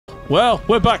Well,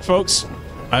 we're back, folks.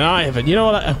 And you know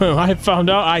what? I have found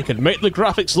out I can make the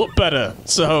graphics look better.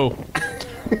 So,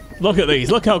 look at these.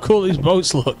 Look how cool these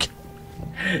boats look.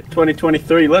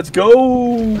 2023, let's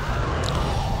go!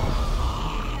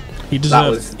 He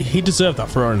deserved that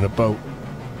for owning a boat.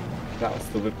 That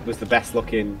was the best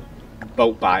looking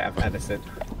boat bite I've ever seen.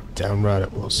 Damn right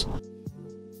it was.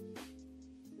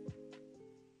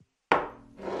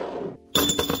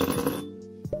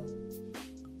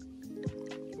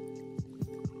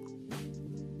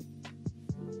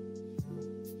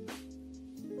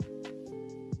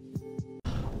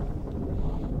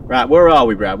 Right, where are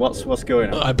we, Brad? What's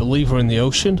going on? I believe we're in the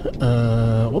ocean.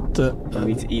 What the? I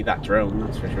need to eat that drone,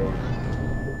 that's for sure.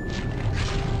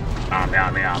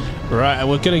 Right, and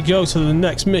we're gonna go to the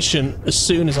next mission as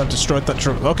soon as I've destroyed that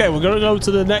drone. Okay, we're gonna go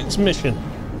to the next mission.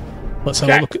 Let's have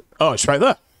a look at. Oh, it's right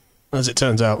there, as it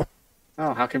turns out.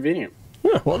 Oh, how convenient.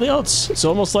 Yeah, what are the odds? It's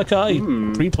almost like I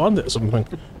pre-planned it or something.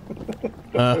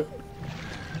 Alright,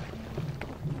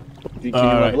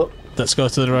 let's go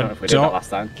to the red dot. That last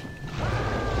time.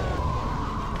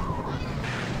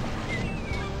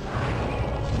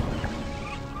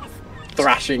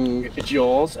 Thrashing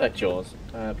Jaws.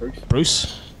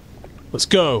 Bruce. Let's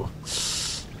go.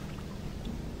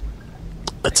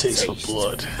 A taste for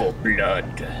blood.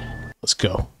 Let's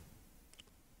go.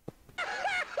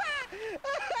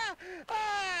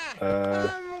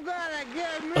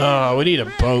 Oh, we need a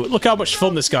boat. Look how much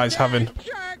fun this guy's having.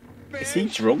 Is he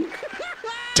drunk?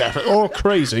 Definitely. Or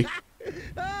crazy.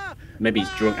 Maybe he's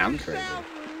drunk and crazy.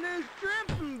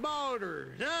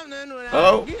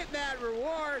 Oh!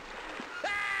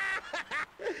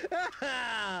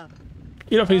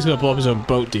 You don't think he's gonna blow up his own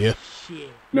boat, do you?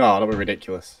 No, that'd be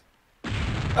ridiculous.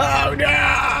 Oh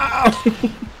no!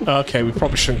 Okay, we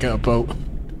probably shouldn't get a boat.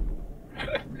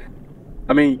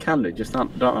 I mean, you can do, just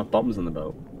don't have bombs on the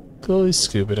boat. All these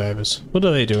scuba divers. What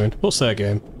are they doing? What's their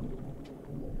game?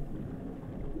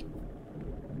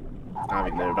 I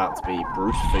think they're about to be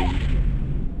Bruce food.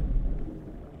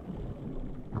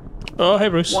 Oh, hey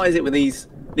Bruce. What is it with these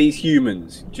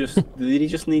humans? They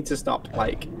just need to stop,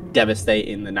 like,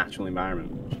 devastating the natural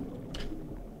environment.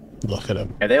 Look at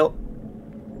them. Are they all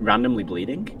randomly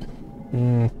bleeding?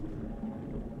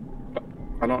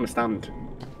 I don't understand.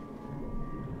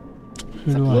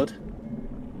 Is that blood?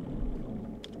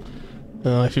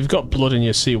 If you've got blood in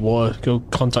your seawater, go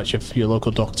contact your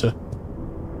local doctor.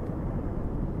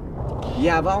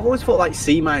 Yeah, but I always thought like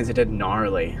sea mines are dead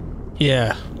gnarly.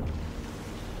 Yeah.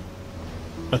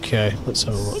 Okay, let's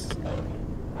have a look.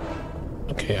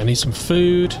 Okay, I need some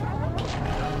food.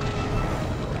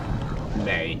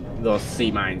 Mate, those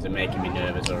sea mines are making me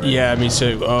nervous already. Yeah, me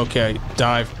too. Okay,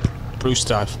 dive. Bruce,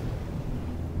 dive.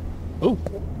 Oh,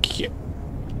 cute.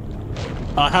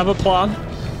 I have a plan.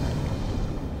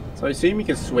 So I assume you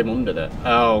can swim under that.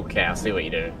 Oh, okay, I see what you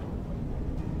do.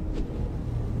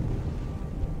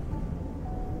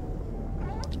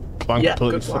 Plan Yeah,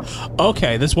 completely good plan.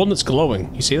 Okay, there's one that's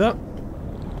glowing. You see that?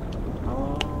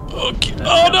 Oh, okay.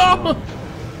 Oh no!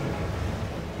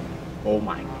 Oh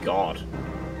my god.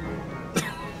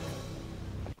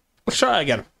 Let's try it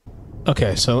again.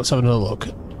 Okay, so let's have another look.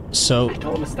 So I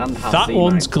don't understand how that sea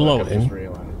one's mines work, I just glowing.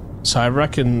 realised. So I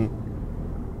reckon.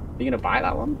 Are you gonna buy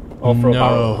that one? Or throw a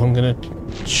barrel? No, I'm gonna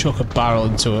chuck a barrel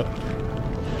into it.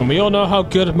 And we all know how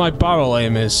good my barrel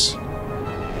aim is.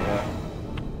 Yeah.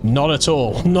 Not at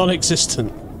all.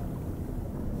 Non-existent.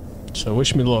 So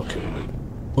wish me luck.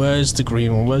 Where's the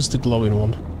green one? Where's the glowing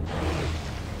one?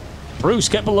 Bruce,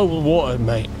 get below the water,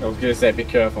 mate. I was gonna say, be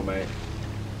careful, mate.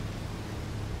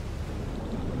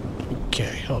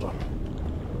 Okay, hold on.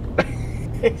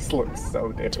 This looks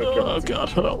so difficult. Oh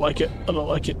god, I don't like it. I don't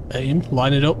like it. Aim.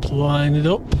 Line it up. Line it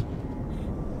up.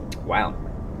 Wow.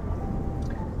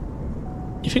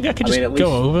 You think I could I just mean, at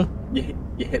go over? You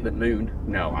hit the moon.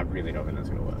 No, I really don't think that's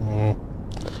gonna work.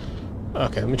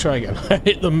 Okay, let me try again. I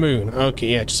hit the moon. Okay,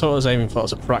 yeah, just what I was aiming for.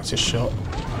 It's a practice shot.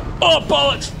 Oh,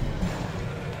 bollocks!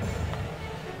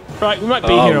 Right, we might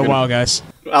be here a while, guys.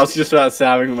 I was just about to say,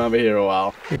 I think we might be here a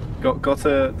while. Go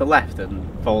to the left and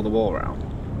follow the wall around.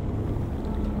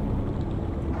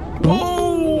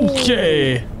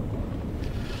 Okay.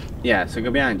 Yeah, so go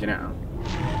behind you now.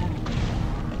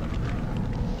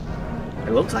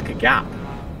 It looks like a gap.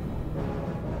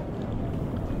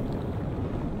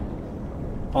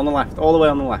 On the left, all the way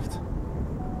on the left.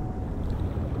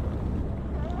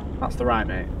 That's the right,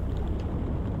 mate.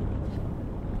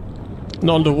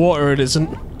 Not underwater, it isn't.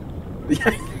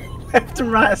 Yeah, left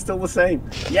and right are still the same.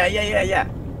 Yeah.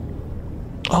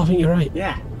 Oh, I think you're right.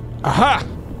 Yeah. Aha!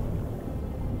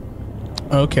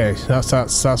 Okay,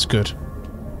 that's good.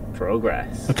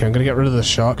 progress. Okay, I'm gonna get rid of the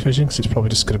shark vision because it's probably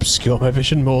just gonna obscure my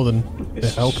vision more than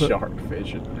help it. Shark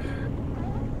vision.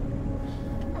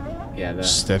 Yeah, there.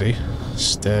 Steady.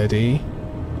 Steady.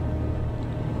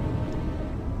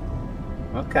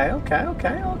 Okay.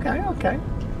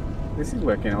 This is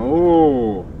working.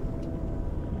 Oh,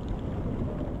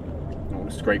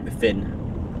 scrape the fin.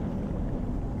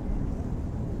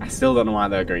 I still don't know why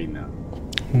they're green though.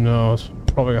 No, I'll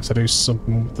probably have to do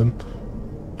something with them.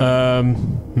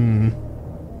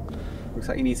 Looks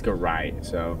like you need to go right,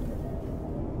 so.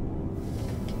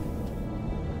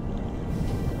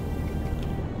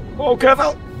 Oh,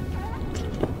 careful!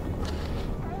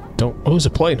 Don't. Oh, there's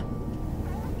a plane.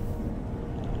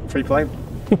 Free plane.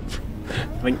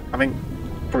 I think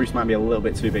Bruce might be a little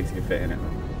bit too big to fit in it.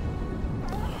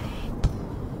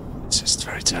 It's just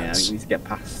very tense. Yeah, I think you need to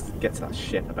get to that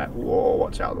ship. I bet. Whoa,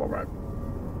 watch out, right.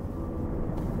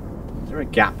 Is there a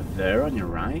gap there on your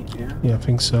right? Yeah. Yeah, I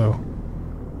think so.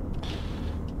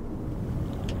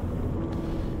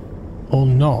 Or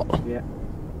not. Yeah.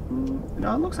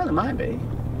 No, it looks like there might be.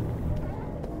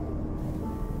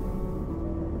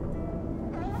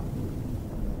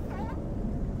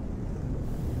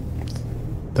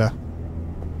 There.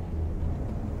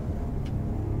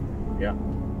 Yeah.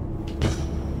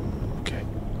 Okay.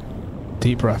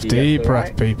 Deep breath, deep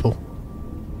breath, right. people.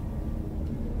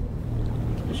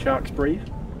 The sharks breathe?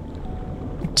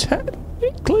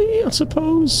 Technically, I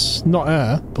suppose. Not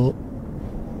air, but...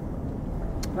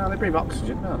 No, they breathe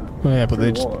oxygen, don't they? Oh, yeah, but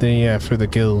they through the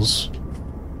gills. Yeah.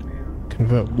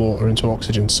 Convert water into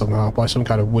oxygen somehow by some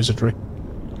kind of wizardry.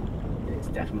 It's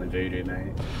definitely voodoo,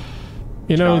 mate.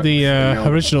 You know, Sharks, the no,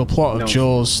 original plot of no.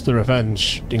 Jaws: The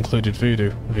Revenge included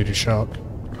voodoo shark.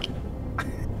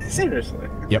 Seriously?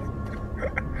 Yep.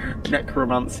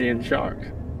 Necromancy and sharks.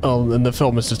 Oh, and the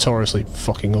film is notoriously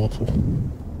fucking awful.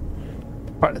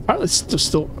 Apparently it's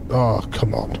still... Oh,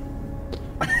 come on.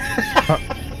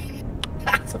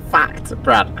 That's a fact,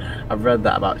 Brad. I've read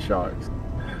that about sharks.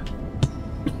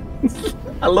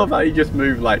 I love how you just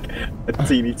moved like a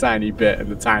teeny tiny bit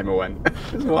and the timer went.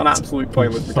 It's one absolute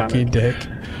pointless mechanic. Fucking dick.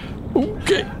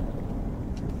 Okay.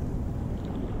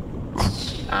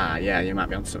 Ah, yeah, you might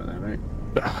be on something there, mate.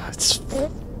 It's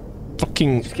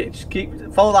fucking... Just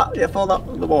keep, follow that,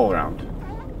 the wall around.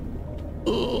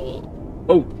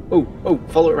 Oh,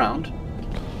 follow it around.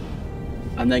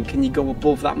 And then can you go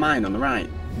above that mine on the right?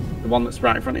 The one that's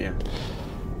right in front of you.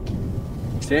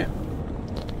 See it?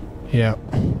 Yeah.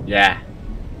 Yeah.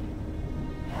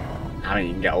 I mean,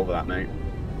 you can get over that, mate.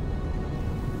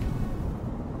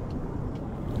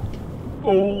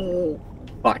 Oh,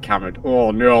 that camera.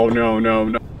 Oh, no.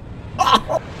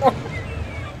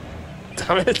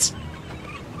 Damn it.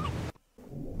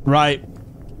 Right.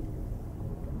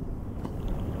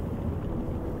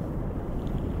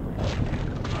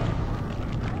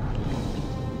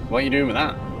 What are you doing with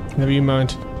that? Never you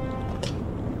mind.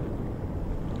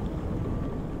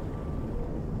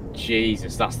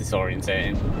 Jesus, that's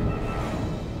disorientating.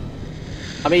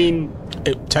 I mean...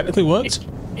 It technically worked.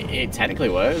 It technically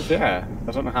works, yeah.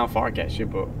 I don't know how far it gets you,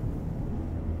 but...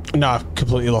 No, I've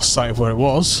completely lost sight of where it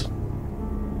was.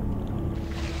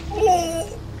 Oh!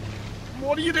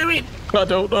 What are you doing? I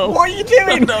don't know. What are you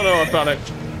doing? I don't know about it.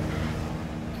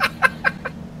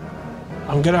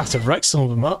 I'm gonna have to wreck some of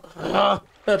them up. I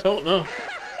don't know.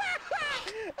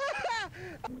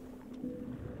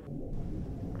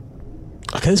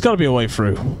 Okay, there's got to be a way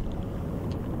through.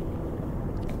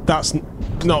 That's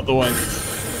not the way.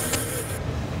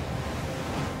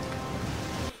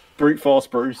 Brute force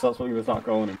Bruce, that's what we were start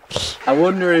calling him. I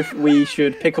wonder if we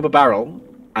should pick up a barrel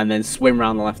and then swim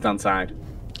around the left-hand side.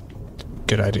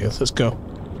 Good idea. Let's go.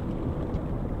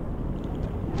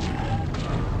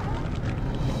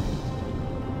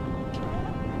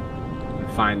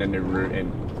 And find a new route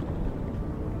in.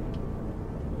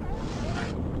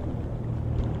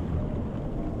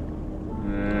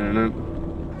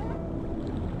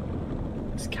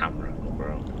 This camera,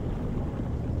 bro.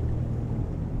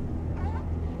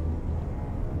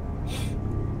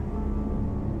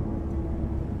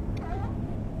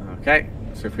 Okay,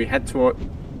 so if we head toward...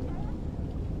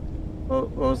 What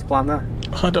was the plan there?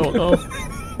 I don't know.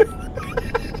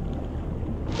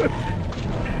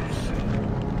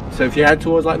 So if you head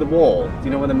towards like the wall, do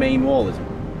you know where the main wall is? In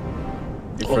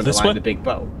front this of like way? the big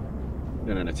boat.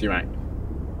 No, to your right.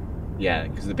 Yeah,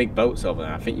 because the big boat's over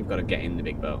there. I think you've got to get in the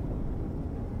big boat.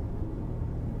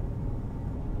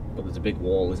 But there's a big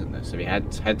wall, isn't there? So if you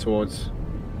head towards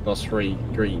those 3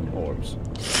 green orbs.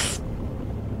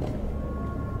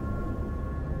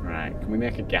 Right, can we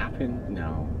make a gap in?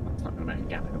 No, that's not going to make a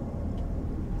gap in.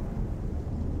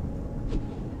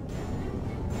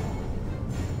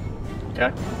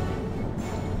 Okay.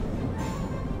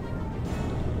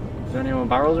 Is there any more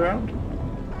barrels around?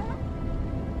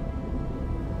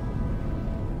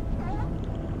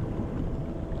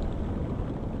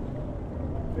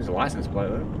 There's a license plate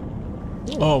there.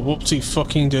 Oh, whoopsie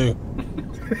fucking do.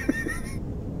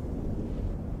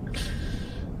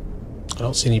 I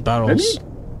don't see any barrels.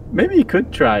 Maybe you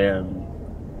could try,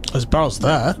 There's barrels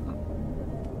there.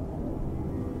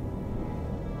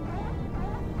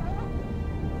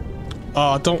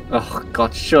 Oh, don't... Oh,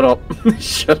 God, shut up.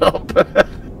 Shut up.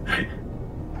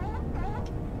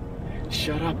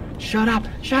 Shut up. Shut up.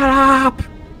 Shut up.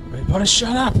 Everybody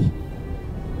shut up!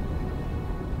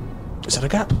 Is that a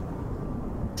gap?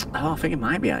 Oh, I think it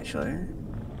might be, actually.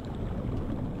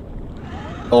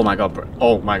 Oh, my God, bro.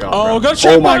 Oh, my God, Oh, bro. we got a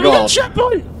checkpoint! Oh, my We got God. a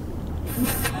checkpoint!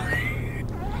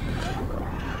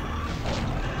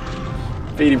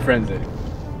 Feeding frenzy.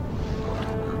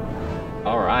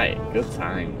 Alright, good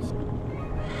times.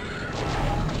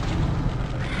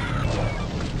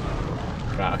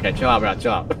 Right, okay, chill out, Brad,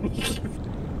 chill out.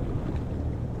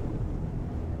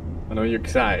 I know you're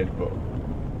excited, but...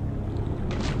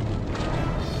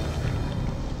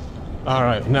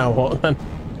 Alright, now what then?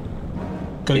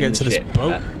 Gotta get to this ship,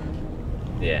 boat?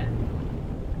 yeah.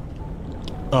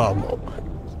 Oh, no.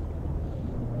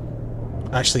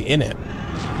 Actually in it.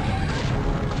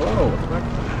 Whoa, what the fuck?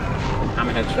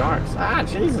 Hammerhead sharks. Ah,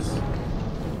 Jesus.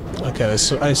 Okay,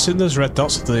 so I assume those red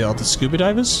dots are the scuba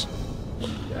divers?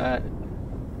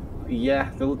 Yeah,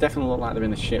 they'll definitely look like they're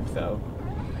in the ship, though.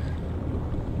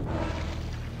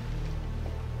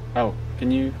 Oh,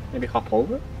 can you maybe hop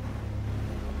over?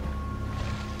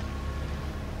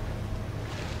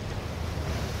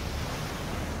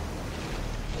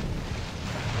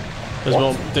 There's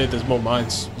more, dude, there's more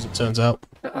mines, as it turns out.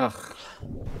 Ugh.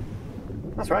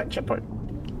 That's right, checkpoint.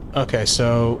 Okay,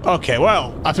 so... Okay,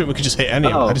 well, I think we could just hit any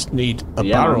of them. I just need a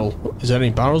barrel. Man. Is there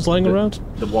any barrels lying around?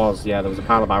 There was, yeah, there was a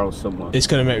pile of barrels somewhere. It's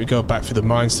gonna make me go back through the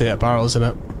mines to get barrels, isn't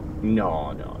it?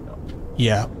 No, no, no.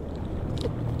 Yeah.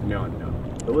 No, no.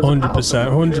 100%,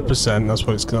 100%,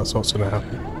 that's what's gonna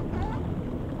happen.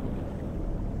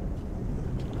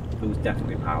 There was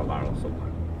definitely a pile of barrels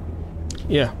somewhere.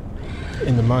 Yeah.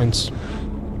 In the mines.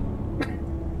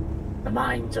 The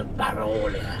mines of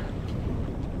Barolia.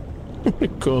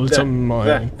 Call it a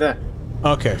mine. There.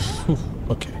 Okay.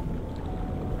 Okay.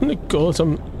 Call it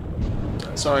a...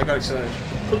 Sorry, I got excited.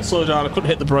 Couldn't slow down, I couldn't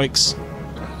hit the brakes.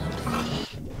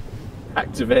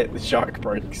 Activate the shark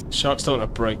brakes. Sharks don't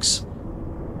have brakes.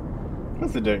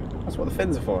 What's they do? That's what the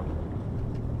fins are for.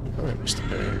 Alright, Mr.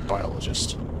 Marine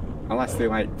Biologist. Unless they,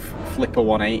 like, flip a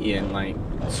 180 and, like,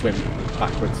 swim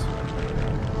backwards.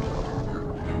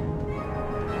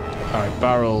 Alright,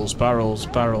 barrels, barrels,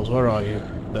 barrels, where are you?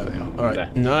 There they are. Alright,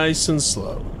 There. nice and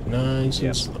slow. Nice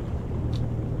and slow.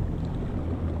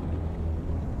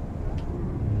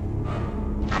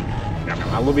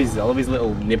 I love his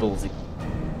little nibbles.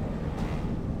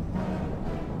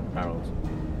 Barrels.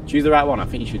 Choose the right one, I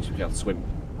think you should be able to swim.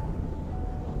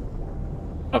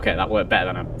 Okay, that worked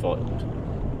better than I thought it would.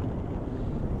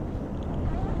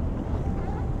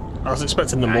 I was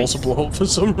expecting them all to blow up for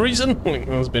some reason.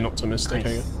 I was being optimistic.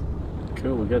 Nice.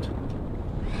 Cool, we're good. So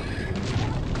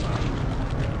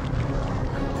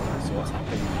what's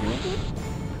happening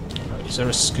here? Is there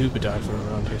a scuba diver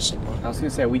around here somewhere? I was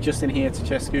going to say, are we just in here to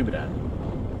chase scuba dive?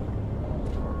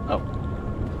 Oh.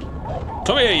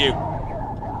 Come here, you!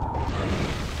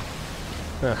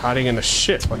 They're hiding in a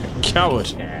ship like a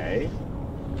coward. Okay.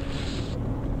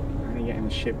 How are you getting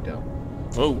the ship down?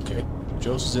 Oh, okay.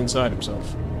 Joseph's inside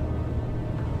himself.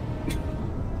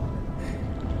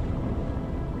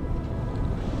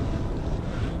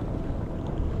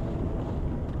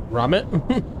 Ram it?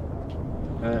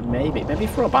 Maybe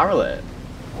throw a barrel at it.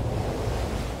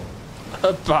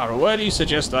 A barrel? Where do you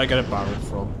suggest I get a barrel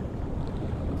from?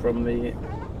 From the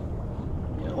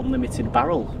unlimited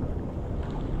barrel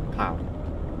pile.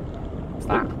 What's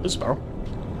that? Oh, this barrel.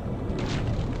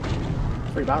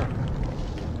 Free barrel.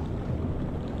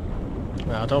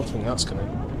 No, I don't think that's gonna...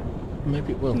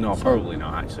 Maybe it will. No, probably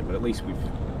not actually, but at least we've...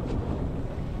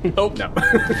 Nope. No.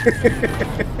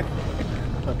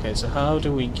 Okay, so how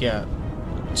do we get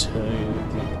to the...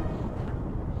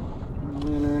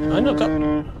 I know, got...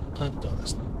 Oh,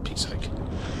 that's piece hike.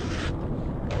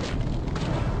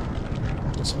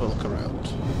 Let's have a look around.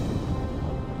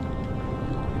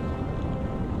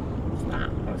 Nah,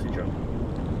 that's a joke.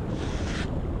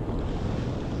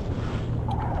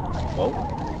 Oh.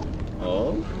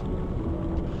 Oh.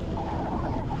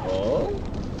 Oh.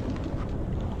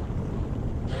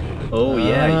 Oh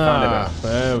yeah, you found it.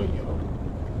 There we go.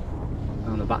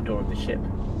 On the back door of the ship.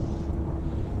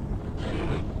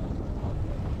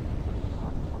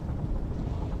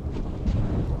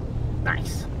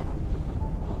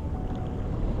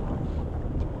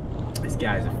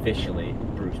 guy's officially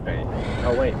Bruce Payne.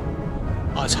 Oh wait,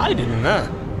 Oh, it's hiding in there.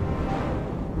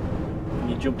 can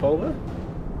you jump over?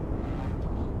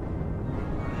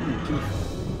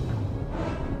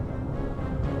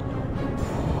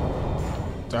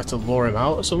 Do I have to lure him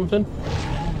out or something?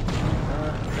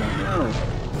 I don't know.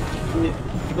 Can you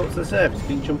go up to the surface?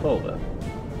 Can you jump over?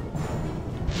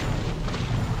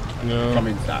 No. From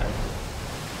inside.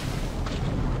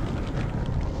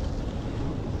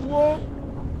 What?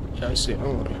 Yeah, I see it.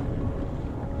 Oh.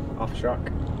 Off track.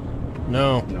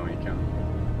 No. No, you can't.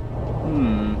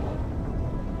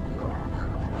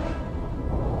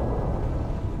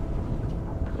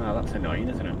 Well, that's annoying,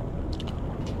 isn't it?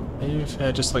 Maybe if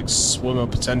I just like swim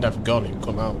and pretend I've gone and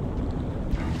come out.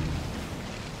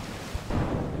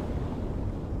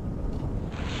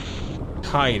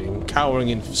 Hiding, cowering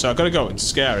in. So I've got to go and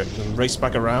scare him and race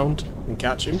back around and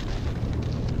catch him.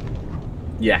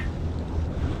 Yeah.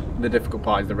 The difficult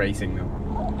part is the racing, though.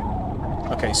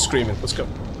 Okay, screaming. Let's go.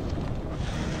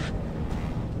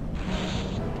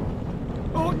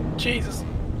 Oh, Jesus.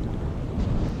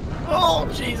 Oh,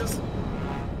 Jesus.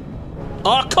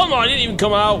 Oh, come on! He didn't even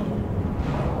come out.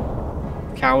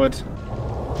 Coward.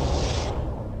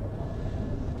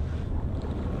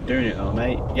 Doing it though,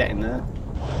 mate. Get in there.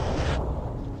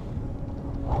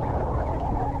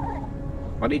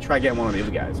 Why don't you try getting one of the other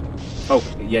guys? Oh,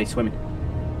 yeah, he's swimming.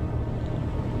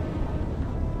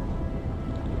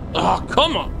 Oh,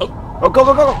 come on! Oh. Oh, go,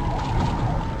 go, go, go!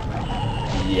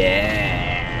 Yeah!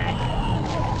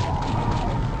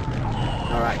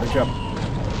 Alright, good job.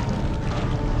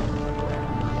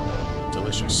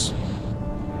 Delicious.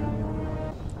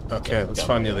 Okay, let's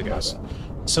find the other guys.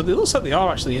 So it looks like they are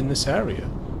actually in this area.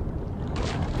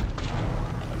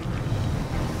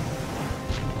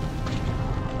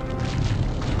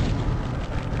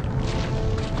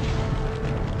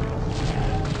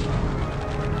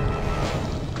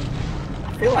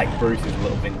 I feel like Bruce is a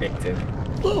little vindictive.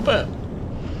 A little bit.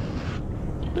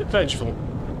 A bit vengeful.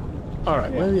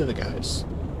 Alright, where are the other guys?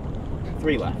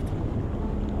 3 left.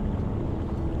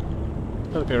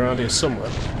 Gotta be around here somewhere.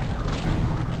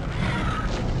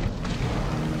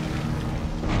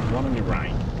 One on your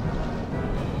right.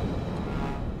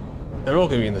 They're all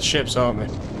gonna be in the ships, aren't they?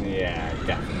 Yeah,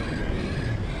 definitely.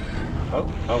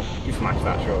 Oh, you smashed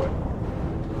that, surely.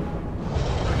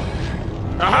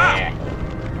 Aha! Yeah.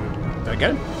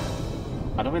 Again?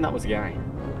 I don't think that was the guy.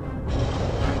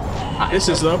 This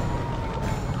is though.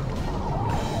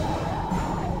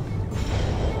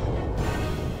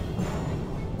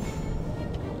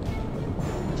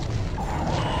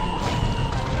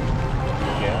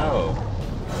 Yo.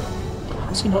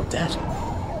 Is he not dead?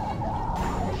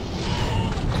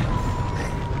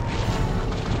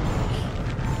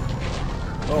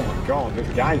 Oh my god, this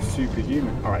guy's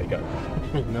superhuman. Alright, go.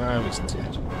 No, he's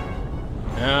dead.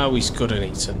 Now he's good and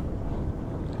eaten.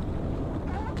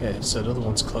 Okay, so the other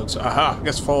one's closer. Aha! I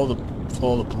guess follow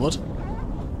the blood.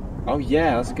 Oh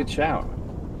yeah, that's a good shout.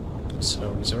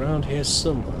 So he's around here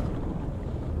somewhere.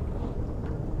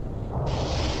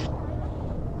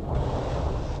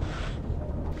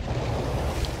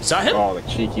 Is that him? Oh, the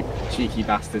cheeky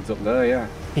bastards up there, yeah.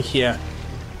 Yeah.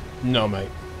 No, mate.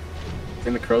 It's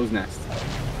in the crow's nest.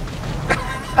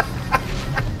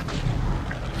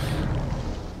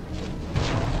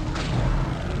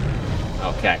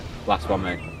 Okay, last one,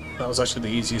 mate. That was actually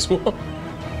the easiest one.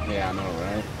 Yeah, I know,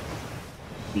 right?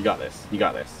 You got this. You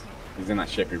got this. He's in that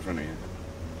ship in front of you.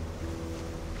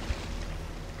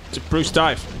 Did Bruce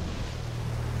dive?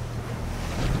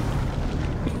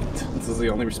 Does he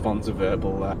only respond to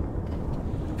verbal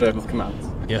commands?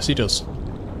 Yes, he does.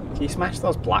 Can you smash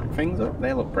those black things up?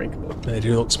 They look breakable. They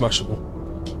do look smashable.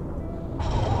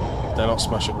 They're not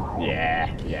smashable.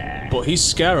 Yeah, yeah. But he's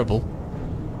scarable.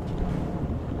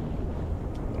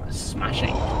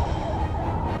 Smashing.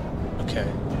 Okay.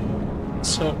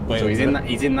 So wait. So he's in that.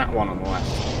 He's in that one on the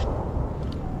left.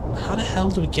 How the hell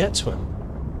do we get to him?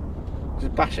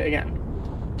 Just bash it again.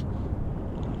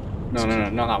 No,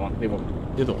 not that one. The other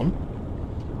one. The other one?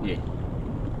 Yeah.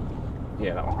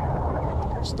 Yeah, that one.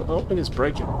 I don't think it's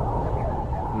breaking.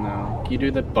 No. Can you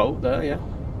do the boat there? Yeah.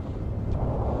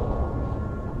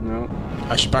 No.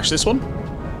 I should bash this one?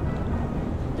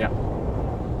 Yeah.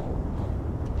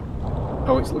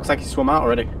 Oh, it looks like he swum out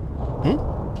already. Hmm?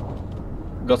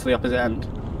 Go to the opposite end.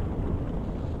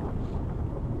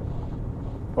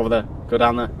 Over there. Go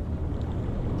down there.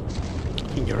 I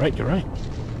think you're right, you're right.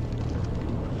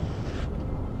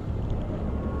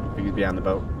 I think he's behind the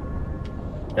boat.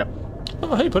 Yep.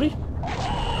 Oh, hey, buddy.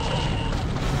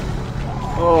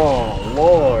 Oh,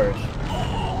 Lord.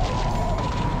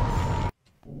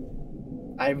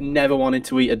 I've never wanted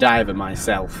to eat a diver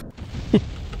myself.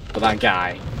 But that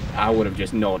guy, I would have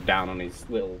just gnawed down on his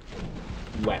little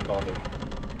wet body.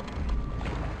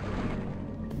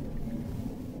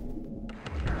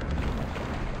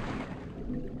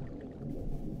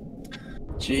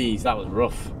 Jeez, that was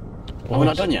rough. Are we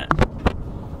not done yet?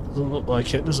 Doesn't look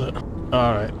like it, does it?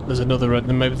 Alright, there's another,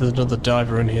 maybe there's another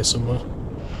diver in here somewhere.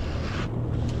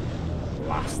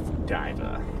 Last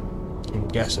diver. I'm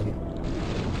guessing.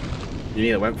 You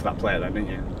nearly went for that player then, didn't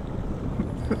you?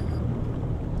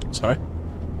 Sorry?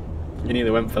 You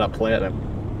nearly went for that player then.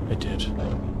 I did.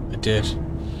 I did.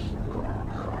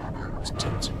 It's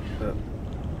tempting.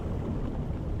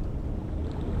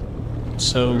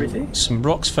 So, Where is he? some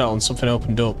rocks fell and something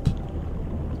opened up.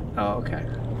 Oh, okay.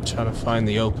 I'm trying to find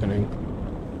the opening.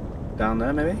 Down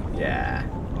there, maybe? Yeah,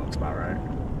 looks about right.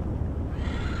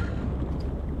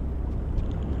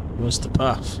 Where's the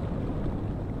path?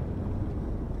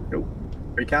 Oh,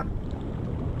 recap.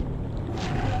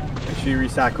 Make sure you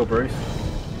recycle, Bruce.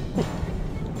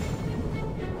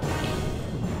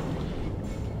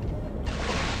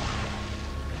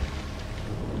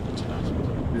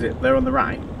 Is it there on the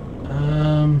right?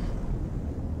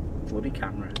 Bloody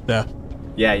camera. There.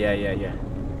 Yeah.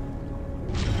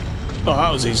 Oh,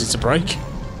 that was easy to break.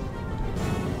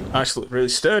 Actually, really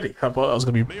sturdy. I thought that was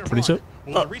going to be pretty tough.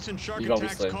 Oh. You've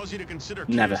obviously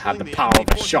never had the power of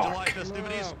a shark.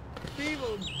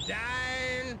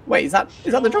 Wait, is that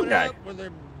the drunk guy?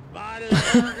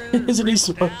 Isn't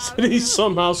he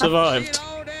somehow survived?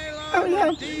 Oh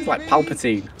yeah, he's like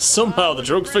Palpatine. Somehow the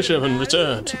drunk fisherman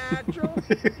returned.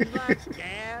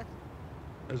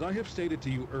 As I have stated to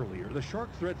you earlier, the shark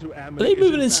threat to Are they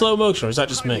moving in slow motion, or is that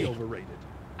just me?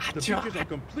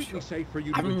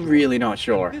 I'm really not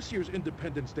sure. This year's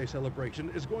Independence Day celebration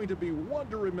is going to be one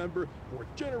to remember for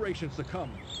generations to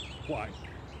come. Why?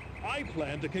 I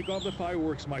plan to kick off the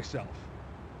fireworks myself.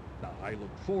 Now, I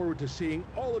look forward to seeing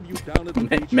all of you down at the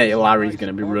beach. Mate, Larry's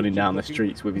going to be running down the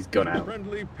streets with his gun out.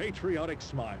 Friendly, patriotic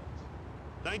smiles.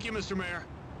 Thank you, Mr. Mayor.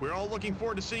 We're all looking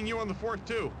forward to seeing you on the 4th,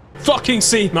 too. Fucking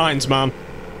sea mines, man.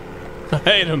 I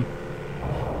hate them.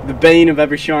 The bane of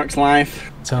every shark's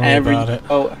life. Tell me about it.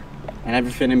 Oh, and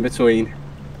everything in between.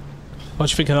 What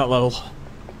do you think of that level?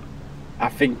 I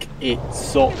think it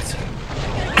sucked.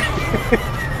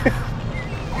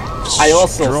 I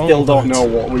also still don't know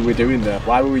what we were doing there.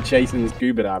 Why were we chasing the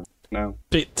scuba dive? No.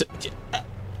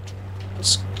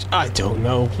 I don't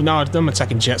know. No, I'm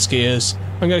attacking jet skiers.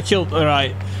 I'm gonna kill.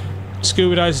 Alright.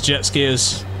 Scuba divers, jet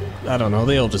skiers. I don't know.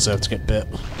 They all deserve to get bit.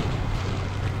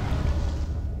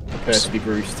 Prepare to be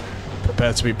bruised.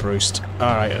 Prepare to be bruised.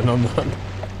 Alright, and on that.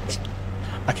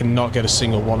 I cannot get a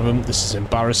single one of them. This is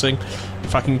embarrassing.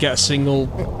 If I can get a single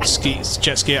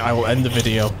jet ski, I will end the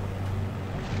video.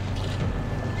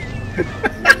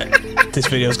 This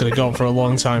video is going to go on for a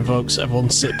long time, folks. Everyone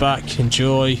sit back,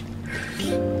 enjoy,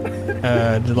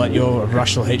 and let your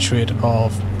irrational hatred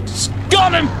of...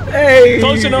 Got him! Hey!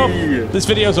 Close enough! This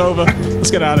video's over.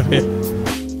 Let's get out of here.